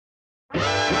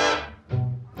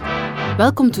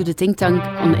Welcome to the think tank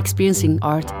on experiencing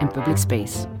art in public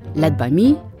space, led by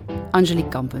me,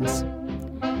 Angelique Campens.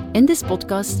 In this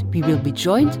podcast, we will be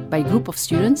joined by a group of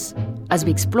students as we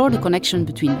explore the connection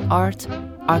between art,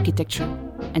 architecture,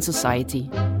 and society,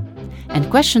 and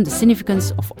question the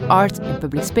significance of art in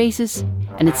public spaces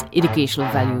and its educational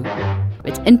value,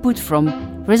 with input from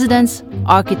residents,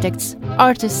 architects,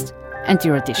 artists, and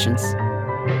theoreticians.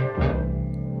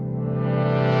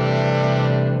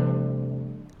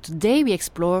 Today we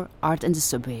explore art in the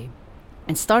subway,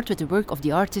 and start with the work of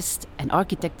the artist and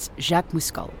architect Jacques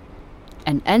Moeschal,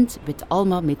 and end with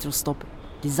Alma metro stop,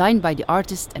 designed by the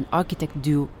artist and architect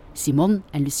duo Simone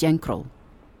and Lucien Kroll.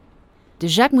 The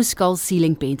Jacques Moeschal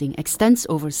ceiling painting extends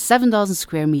over 7,000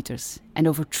 square meters and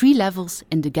over 3 levels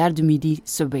in the Gare du Midi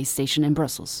subway station in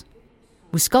Brussels.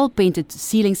 Moeschal painted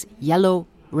ceilings yellow,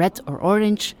 red or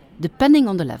orange, depending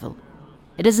on the level.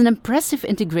 It is an impressive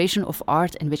integration of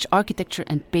art in which architecture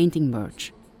and painting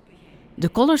merge, the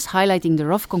colors highlighting the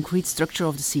rough concrete structure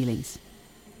of the ceilings.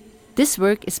 This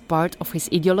work is part of his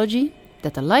ideology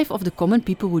that the life of the common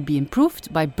people would be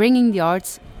improved by bringing the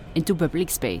arts into public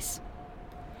space.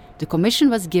 The commission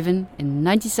was given in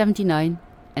 1979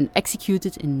 and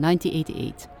executed in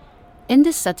 1988. In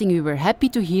this setting, we were happy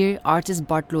to hear artist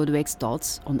Bart Lodewijks'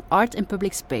 thoughts on art in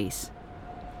public space,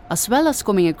 as well as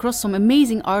coming across some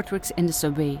amazing artworks in the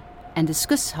subway and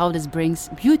discuss how this brings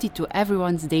beauty to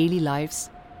everyone's daily lives.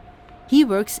 He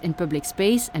works in public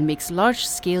space and makes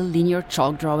large-scale linear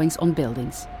chalk drawings on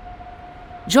buildings.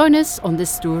 Join us on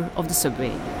this tour of the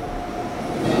subway.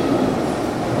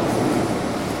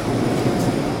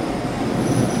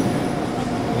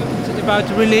 It's about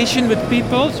the relation with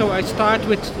people, so I start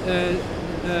with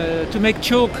to make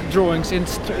chalk drawings in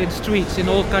streets in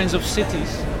all kinds of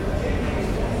cities.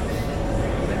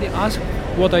 When they ask,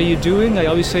 what are you doing? I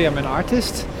always say I'm an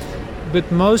artist.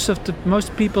 But most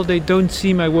people, they don't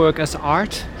see my work as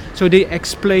art, so they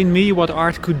explain me what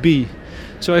art could be.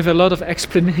 So I have a lot of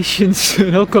explanations, a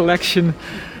whole collection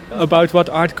about what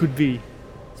art could be.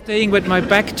 Staying with my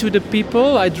back to the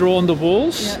people, I draw on the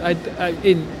walls.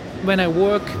 Yeah. When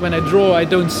I draw, I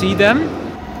don't see them.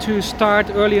 To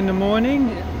start early in the morning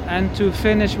and to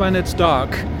finish when it's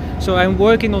dark. So I'm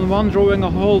working on one drawing a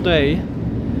whole day,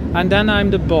 and then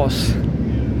I'm the boss.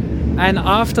 And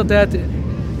after that,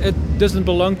 it doesn't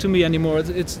belong to me anymore.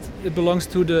 It belongs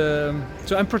to the...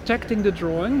 So I'm protecting the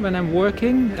drawing when I'm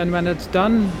working, and when it's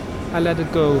done, I let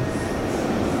it go.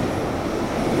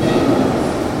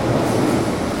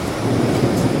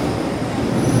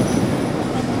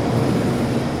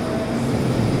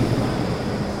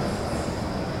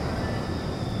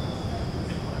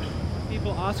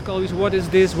 People ask always, what is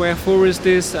this? Wherefore is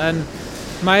this? And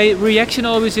my reaction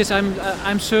always is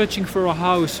I'm searching for a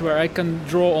house where I can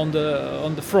draw on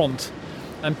the front,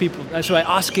 and people. So I'm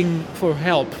asking for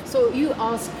help. So you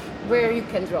ask where you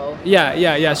can draw.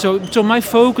 Yeah. So my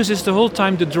focus is the whole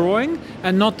time the drawing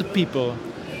and not the people.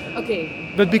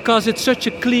 Okay. But because it's such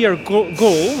a clear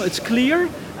goal, it's clear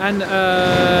and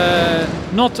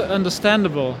not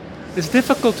understandable. It's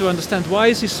difficult to understand. Why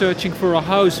is he searching for a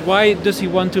house? Why does he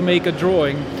want to make a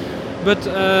drawing? But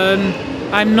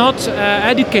I'm not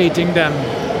educating them.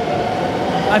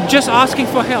 I'm just asking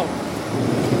for help.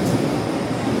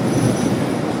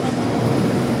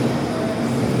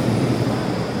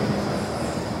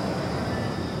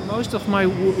 Most of my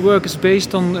work is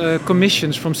based on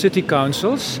commissions from city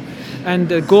councils. And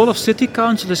the goal of city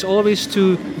council is always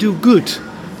to do good,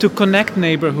 to connect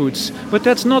neighborhoods. But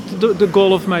that's not the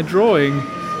goal of my drawing.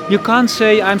 You can't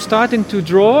say I'm starting to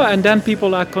draw and then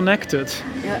people are connected.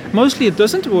 Yeah. Mostly it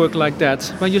doesn't work like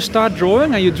that. When you start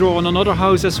drawing and you draw on another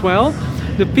house as well,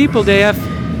 the people, they have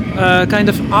kind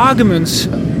of arguments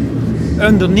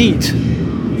underneath.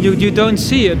 You don't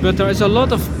see it, but there is a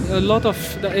lot of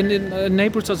in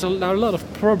neighborhoods there are a lot of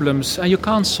problems, and you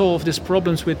can't solve these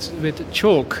problems with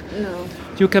chalk. No.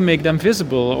 You can make them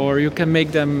visible, or you can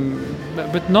make them,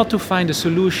 but not to find a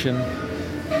solution.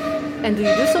 And do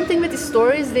you do something with the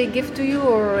stories they give to you,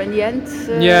 or in the end?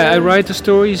 Yeah, I write the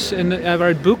stories, and I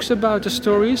write books about the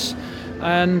stories,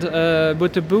 and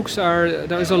but the books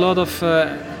there is a lot of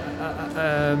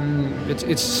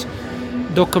it's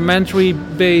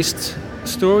documentary-based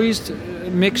stories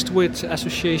mixed with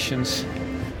associations.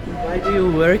 Why do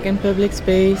you work in public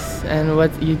space? And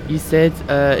what you said,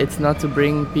 it's not to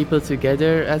bring people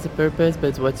together as a purpose,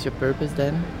 but what's your purpose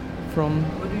then?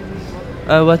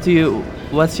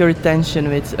 What's your intention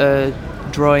with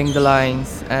drawing the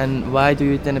lines, and why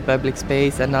do it in a public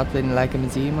space and not in like a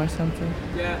museum or something?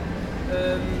 Yeah,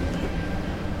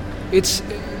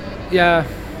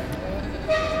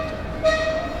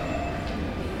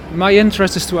 my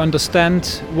interest is to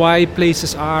understand why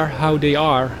places are how they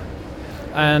are,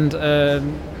 and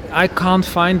I can't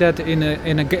find that in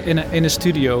a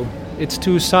studio. It's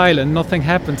too silent. Nothing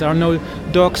happens. There are no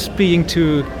dogs peeing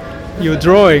to your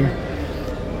drawing.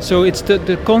 So it's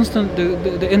the constant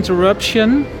the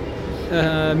interruption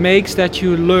makes that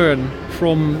you learn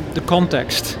from the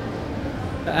context,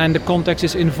 and the context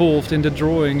is involved in the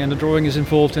drawing, and the drawing is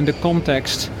involved in the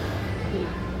context.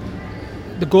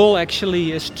 The goal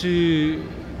actually is to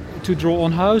draw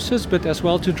on houses, but as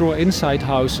well to draw inside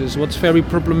houses. What's very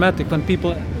problematic when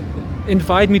people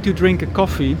invite me to drink a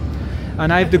coffee,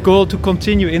 and I have the goal to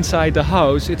continue inside the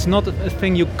house. It's not a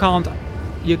thing you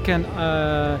can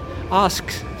ask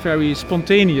very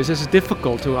spontaneous. It's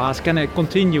difficult to ask, can I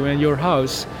continue in your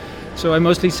house? So I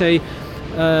mostly say,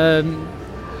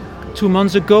 2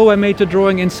 months ago I made a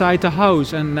drawing inside the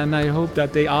house, and then I hope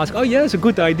that they ask, oh yeah, it's a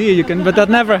good idea, you can, but that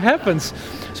never happens.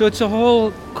 So it's a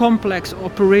whole complex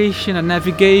operation and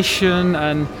navigation,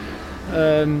 and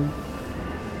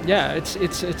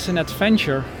it's an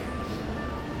adventure.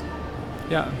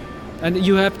 Yeah, and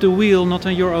you have the wheel not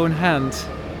in your own hand.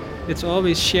 It's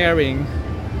always sharing.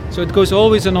 So it goes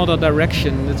always another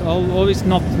direction. It's always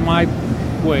not my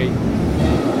way.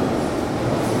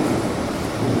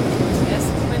 Yes,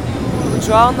 when you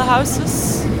draw on the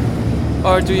houses,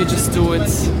 or do you just do it?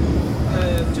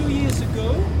 2 years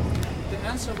ago, the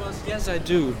answer was yes, I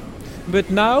do. But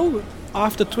now,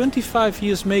 after 25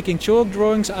 years making chalk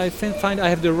drawings, I find I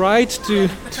have the right to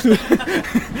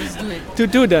to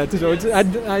do that. So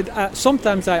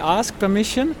sometimes I ask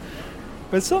permission,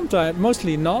 but sometimes,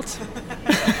 mostly not.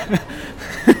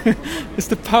 It's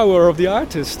the power of the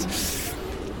artist.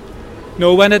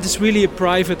 No, when it is really a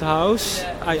private house,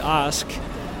 I ask.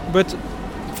 But,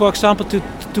 for example,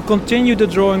 to continue the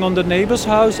drawing on the neighbor's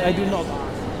house, I do not ask.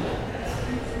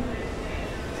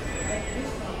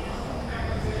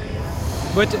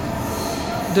 But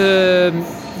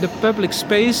the public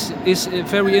space is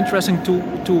very interesting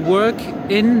to work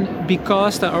in,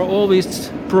 because there are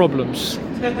always problems.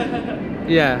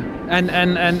 Yeah,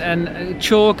 and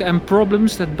chalk and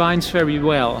problems, that binds very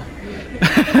well.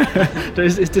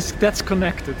 That's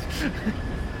connected.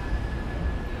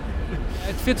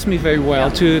 It fits me very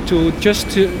well to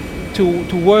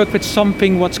work with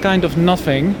something what's kind of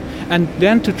nothing, and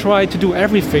then to try to do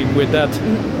everything with that.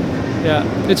 Yeah,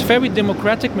 it's very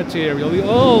democratic material. We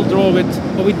all draw with,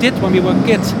 or we did when we were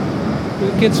kids. We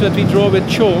were kids that we draw with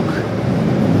chalk,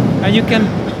 and you can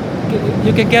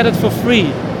get it for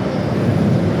free.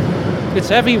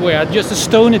 It's everywhere. Just a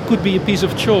stone, it could be a piece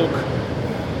of chalk.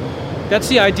 That's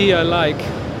the idea I like.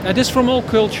 And it's from all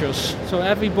cultures. So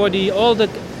everybody,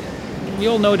 we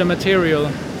all know the material.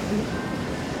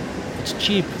 It's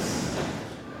cheap.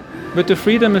 But the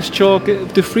freedom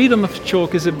of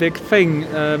chalk is a big thing.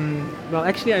 Well,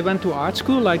 actually, I went to art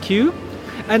school like you,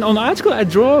 and on art school I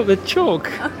draw with chalk.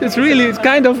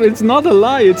 It's not a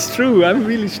lie. It's true. I'm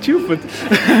really stupid.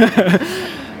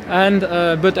 And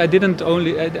but I didn't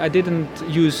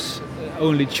use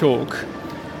only chalk.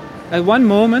 At one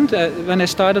moment, when I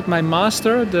started my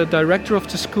master, the director of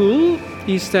the school,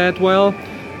 he said, "Well,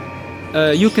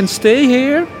 you can stay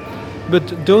here,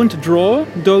 but don't draw,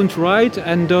 don't write,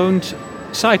 and don't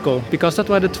cycle," because that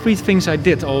were the 3 things I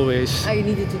did always. You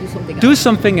needed to do something else. Do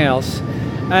something else.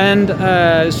 And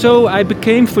so I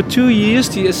became for 2 years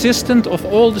the assistant of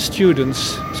all the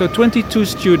students, so 22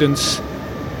 students.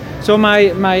 So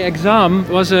my exam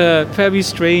was a very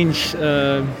strange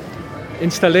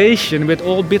installation with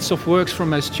all bits of works from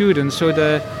my students. So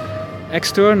the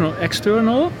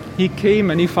external, he came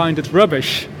and he found it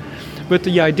rubbish. But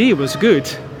the idea was good,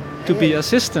 to be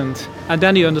assistant. And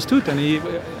then he understood, and he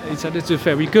said it's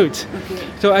very good. Okay.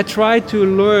 So I tried to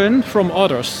learn from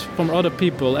others, from other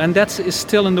people, and that is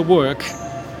still in the work.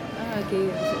 Okay.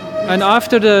 And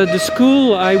after the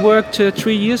school, I worked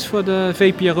 3 years for the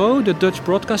VPRO, the Dutch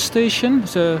broadcast station.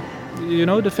 So, you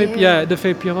know, the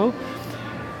VPRO.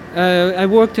 I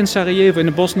worked in Sarajevo,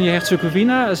 in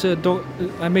Bosnia-Herzegovina.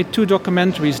 I made 2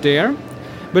 documentaries there.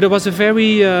 But it was a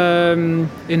very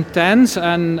intense,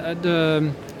 and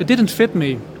it didn't fit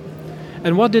me.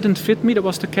 And what didn't fit me, that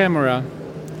was the camera.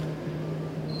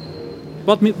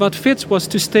 What fits was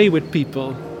to stay with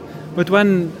people. But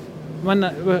when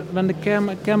the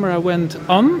camera went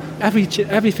on,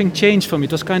 everything changed for me.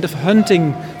 It was kind of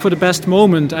hunting for the best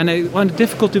moment, and it was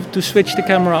difficult to switch the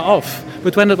camera off.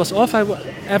 But when it was off,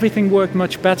 everything worked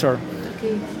much better.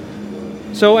 Okay.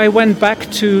 So I went back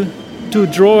to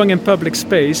drawing in public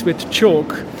space with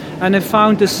chalk, and I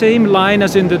found the same line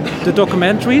as in the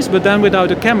documentaries, but then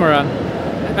without a camera,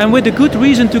 and with a good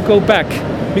reason to go back,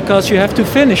 because you have to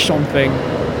finish something.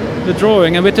 the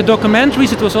drawing. And with the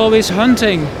documentaries, it was always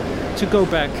hunting to go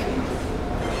back.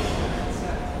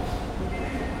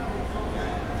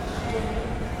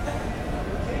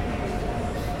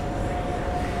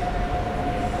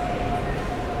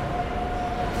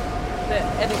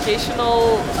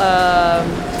 Educational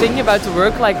thing about the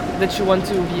work, like that you want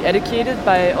to be educated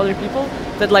by other people,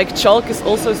 that like chalk is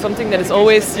also something that is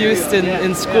always used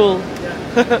in school.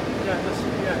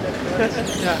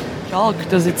 Chalk,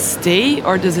 does it stay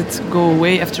or does it go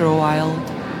away after a while?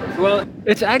 Well,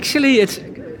 it's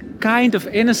kind of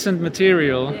innocent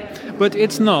material, but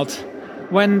it's not.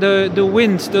 When the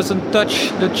wind doesn't touch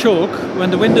the chalk,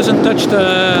 when the wind doesn't touch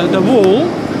the wall,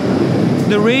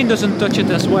 the rain doesn't touch it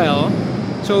as well.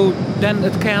 So then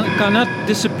it cannot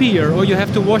disappear, or you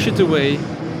have to wash it away.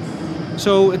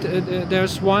 So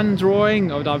there's one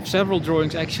drawing, or there are several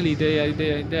drawings actually.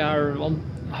 They are on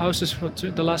houses for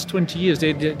the last 20 years.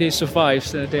 They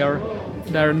survive. They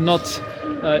are not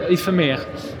ephemeral.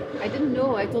 I didn't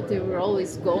know. I thought they were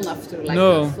always gone after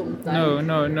some time.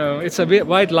 No. It's a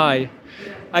white lie.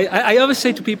 I always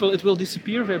say to people it will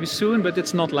disappear very soon, but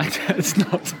it's not like that. It's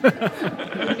not.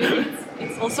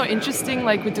 It's also interesting,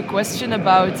 like with the question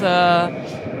about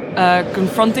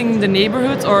confronting the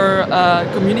neighborhood or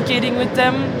communicating with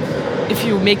them if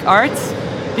you make art,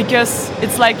 because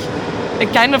it's like a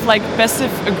kind of like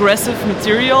passive-aggressive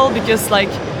material, because like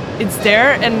it's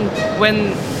there, and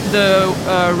when the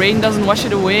rain doesn't wash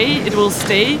it away, it will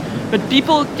stay. But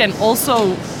people can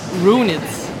also ruin it.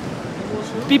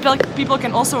 People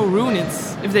can also ruin it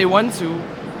if they want to.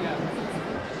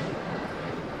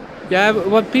 Yeah,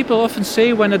 what people often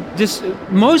say when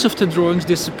most of the drawings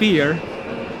disappear,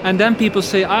 and then people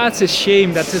say, it's a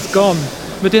shame that it's gone.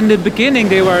 But in the beginning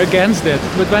they were against it.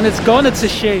 But when it's gone, it's a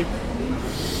shame.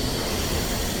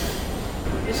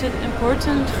 Is it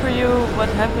important for you what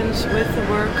happens with the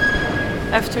work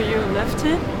after you left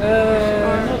it?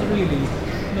 Not really.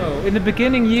 No. In the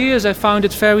beginning years, I found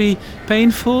it very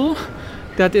painful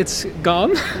that it's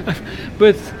gone,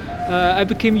 but I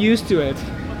became used to it.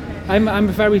 I'm a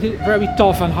very, very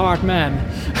tough and hard man.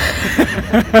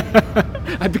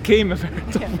 I became a very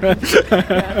tough man.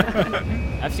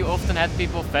 Have you often had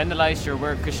people vandalize your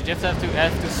work? Because you just have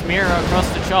to smear across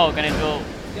the chalk and it will...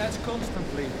 Yeah, it's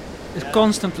constantly. It's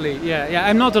constantly, yeah.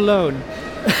 I'm not alone.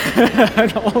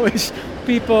 And always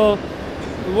people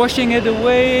washing it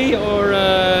away or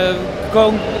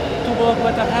going to walk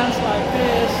with their hands like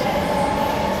this.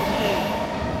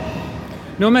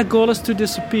 No, my goal is to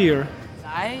disappear.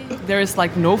 There is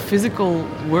like no physical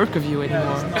work of you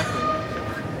anymore.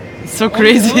 It's so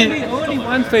crazy. Only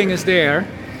one thing is there,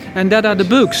 and that are the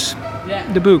books. Yeah.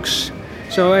 The books.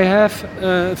 So I have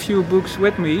a few books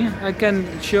with me. I can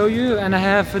show you, and I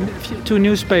have two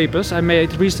newspapers I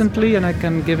made recently, and I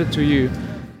can give it to you.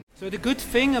 So the good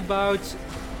thing about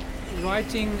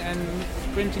writing and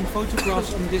printing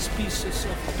photographs on these pieces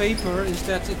of paper is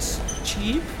that it's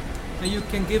cheap, and you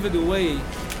can give it away.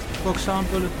 For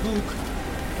example, a book.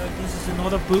 This is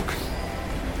another book.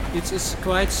 It's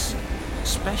quite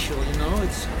special, you know.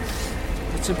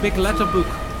 It's a big letter book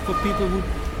for people who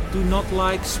do not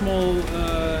like small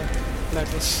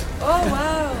letters. Oh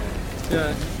wow!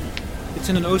 Yeah, it's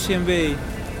in an OCMW.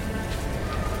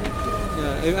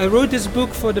 Yeah, I wrote this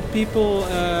book for the people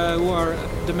who are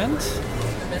dement,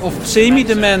 of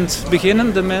semi-dement,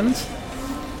 beginnend dement,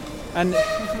 and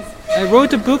I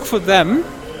wrote a book for them.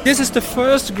 This is the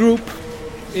first group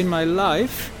in my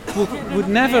life who would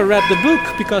never read the book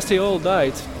because they all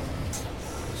died.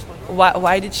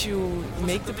 Why did you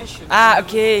make the book?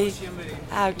 Okay.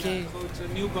 Okay.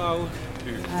 New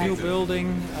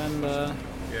building, and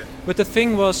but the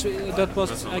thing was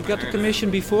I got the commission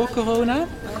before Corona,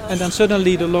 and then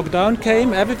suddenly the lockdown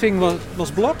came. Everything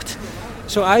was blocked,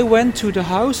 so I went to the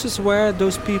houses where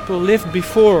those people lived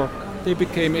before they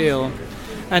became ill.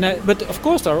 But of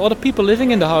course there are other people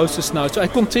living in the houses now, so I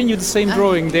continued the same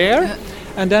drawing there,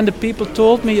 and then the people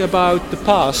told me about the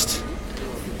past.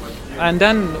 And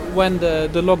then when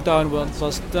the lockdown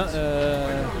was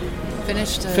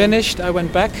finished, I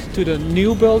went back to the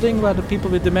new building where the people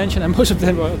with dementia, and most of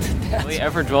them were dead. Will you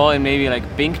ever draw in maybe like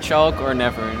pink chalk or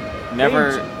never?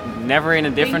 Never in a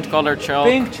different color chalk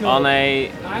on a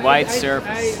white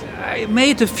surface? I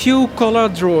made a few color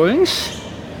drawings,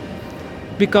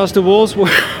 because the walls were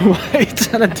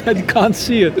white and I can't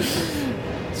see it.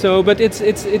 So, but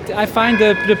I find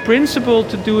the principle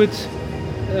to do it,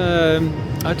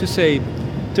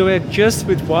 to it just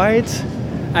with white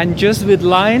and just with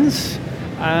lines,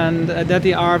 and that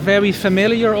they are very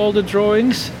familiar, all the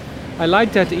drawings. I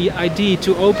like that idea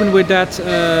to open with that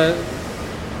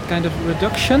kind of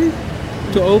reduction,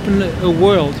 to open a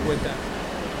world with that.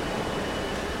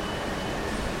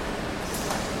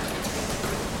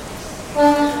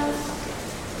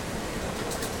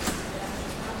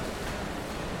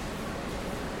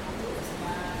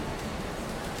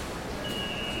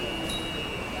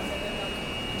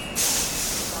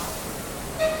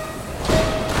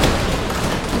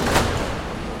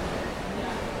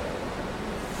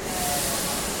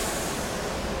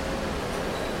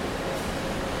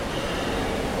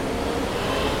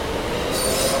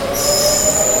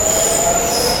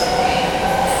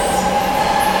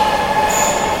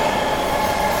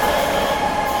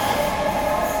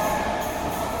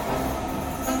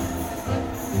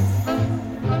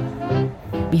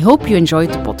 hope you enjoyed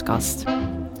the podcast.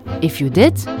 If you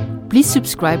did, please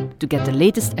subscribe to get the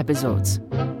latest episodes.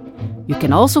 You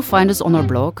can also find us on our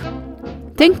blog,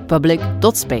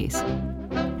 thinkpublic.space,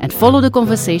 and follow the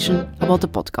conversation about the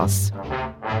podcast.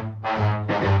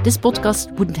 This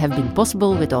podcast wouldn't have been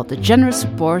possible without the generous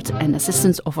support and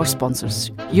assistance of our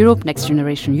sponsors, Europe, Next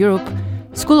Generation Europe,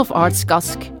 School of Arts,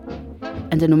 KASK,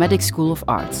 and the Nomadic School of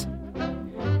Arts.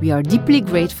 We are deeply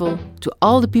grateful to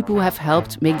all the people who have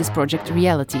helped make this project a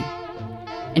reality,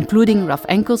 including Raf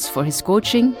Enckels for his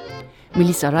coaching,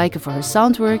 Melissa Ryke for her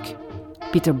Soundwork,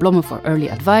 Peter Blomme for early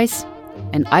advice,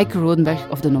 and Eike Rodenberg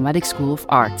of the Nomadic School of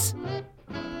Arts.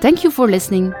 Thank you for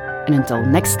listening, and until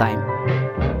next time.